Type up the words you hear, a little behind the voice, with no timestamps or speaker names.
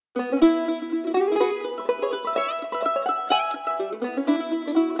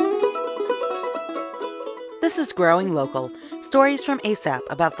is Growing Local, stories from ASAP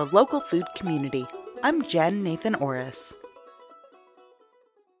about the local food community. I'm Jen Nathan Orris.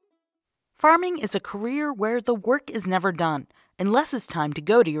 Farming is a career where the work is never done, unless it's time to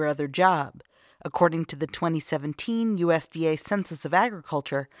go to your other job. According to the 2017 USDA Census of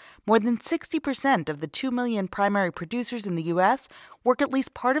Agriculture, more than 60% of the 2 million primary producers in the U.S. work at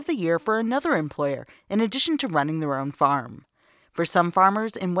least part of the year for another employer, in addition to running their own farm. For some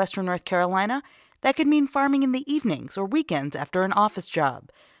farmers in western North Carolina, that could mean farming in the evenings or weekends after an office job,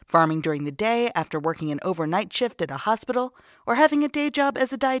 farming during the day after working an overnight shift at a hospital, or having a day job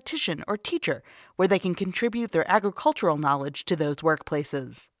as a dietitian or teacher where they can contribute their agricultural knowledge to those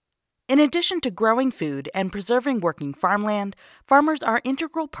workplaces. In addition to growing food and preserving working farmland, farmers are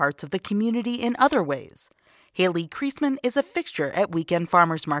integral parts of the community in other ways. Haley Kriesman is a fixture at weekend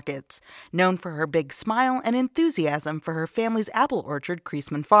farmers markets, known for her big smile and enthusiasm for her family's apple orchard,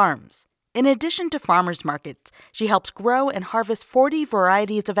 Kriesman Farms. In addition to farmers markets, she helps grow and harvest 40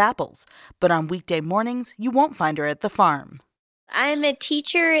 varieties of apples, but on weekday mornings, you won't find her at the farm. I'm a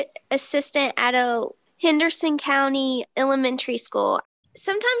teacher assistant at a Henderson County elementary school.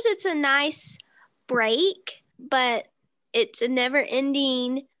 Sometimes it's a nice break, but it's a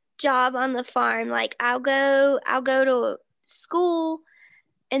never-ending job on the farm. Like I'll go to school,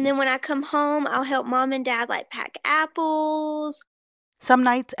 and then when I come home, I'll help mom and dad pack apples. Some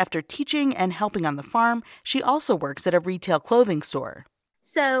nights after teaching and helping on the farm, she also works at a retail clothing store.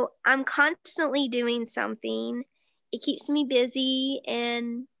 So I'm constantly doing something. It keeps me busy,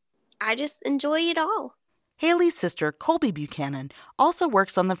 and I just enjoy it all. Haley's sister, Colby Buchanan, also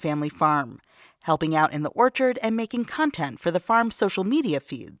works on the family farm, helping out in the orchard and making content for the farm's social media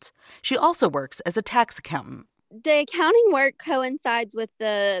feeds. She also works as a tax accountant. The accounting work coincides with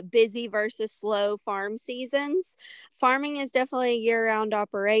the busy versus slow farm seasons. Farming is definitely a year-round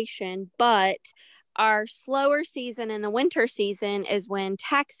operation, but our slower season in the winter season is when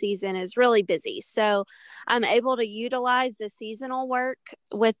tax season is really busy. So I'm able to utilize the seasonal work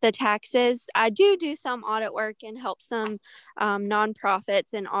with the taxes. I do some audit work and help some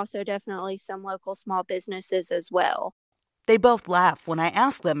nonprofits and also definitely some local small businesses as well. They both laugh when I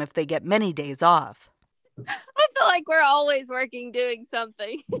ask them if they get many days off. I feel like we're always working doing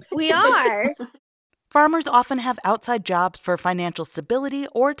something. We are. Farmers often have outside jobs for financial stability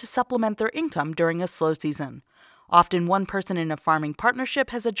or to supplement their income during a slow season. Often one person in a farming partnership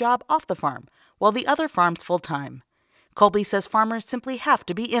has a job off the farm, while the other farms full-time. Colby says farmers simply have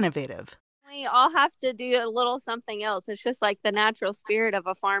to be innovative. We all have to do a little something else. It's just like the natural spirit of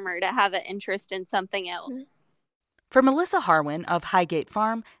a farmer to have an interest in something else. For Melissa Harwin of Highgate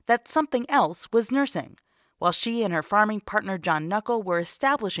Farm, that something else was nursing. While she and her farming partner John Knuckle were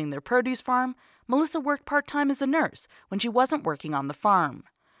establishing their produce farm, Melissa worked part-time as a nurse when she wasn't working on the farm.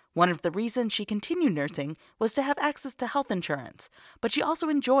 One of the reasons she continued nursing was to have access to health insurance, but she also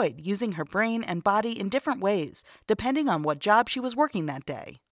enjoyed using her brain and body in different ways, depending on what job she was working that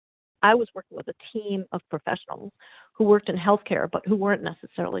day. I was working with a team of professionals who worked in healthcare, but who weren't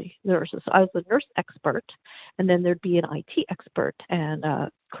necessarily nurses. So I was a nurse expert, and then there'd be an IT expert and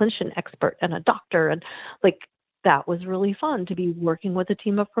a clinician expert and a doctor. And that was really fun to be working with a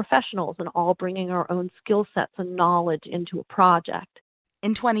team of professionals and all bringing our own skill sets and knowledge into a project.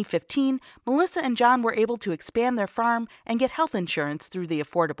 In 2015, Melissa and John were able to expand their farm and get health insurance through the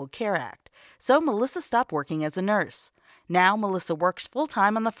Affordable Care Act. So Melissa stopped working as a nurse. Now Melissa works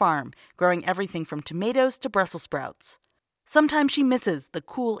full-time on the farm, growing everything from tomatoes to Brussels sprouts. Sometimes she misses the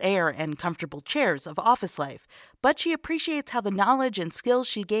cool air and comfortable chairs of office life, but she appreciates how the knowledge and skills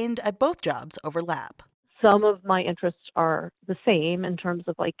she gained at both jobs overlap. Some of my interests are the same in terms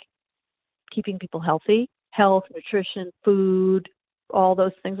of keeping people healthy. Health, nutrition, food, all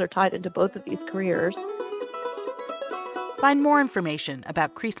those things are tied into both of these careers. Find more information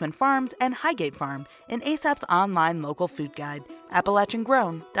about Kriesman Farms and Highgate Farm in ASAP's online local food guide,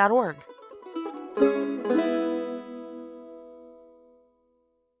 AppalachianGrown.org.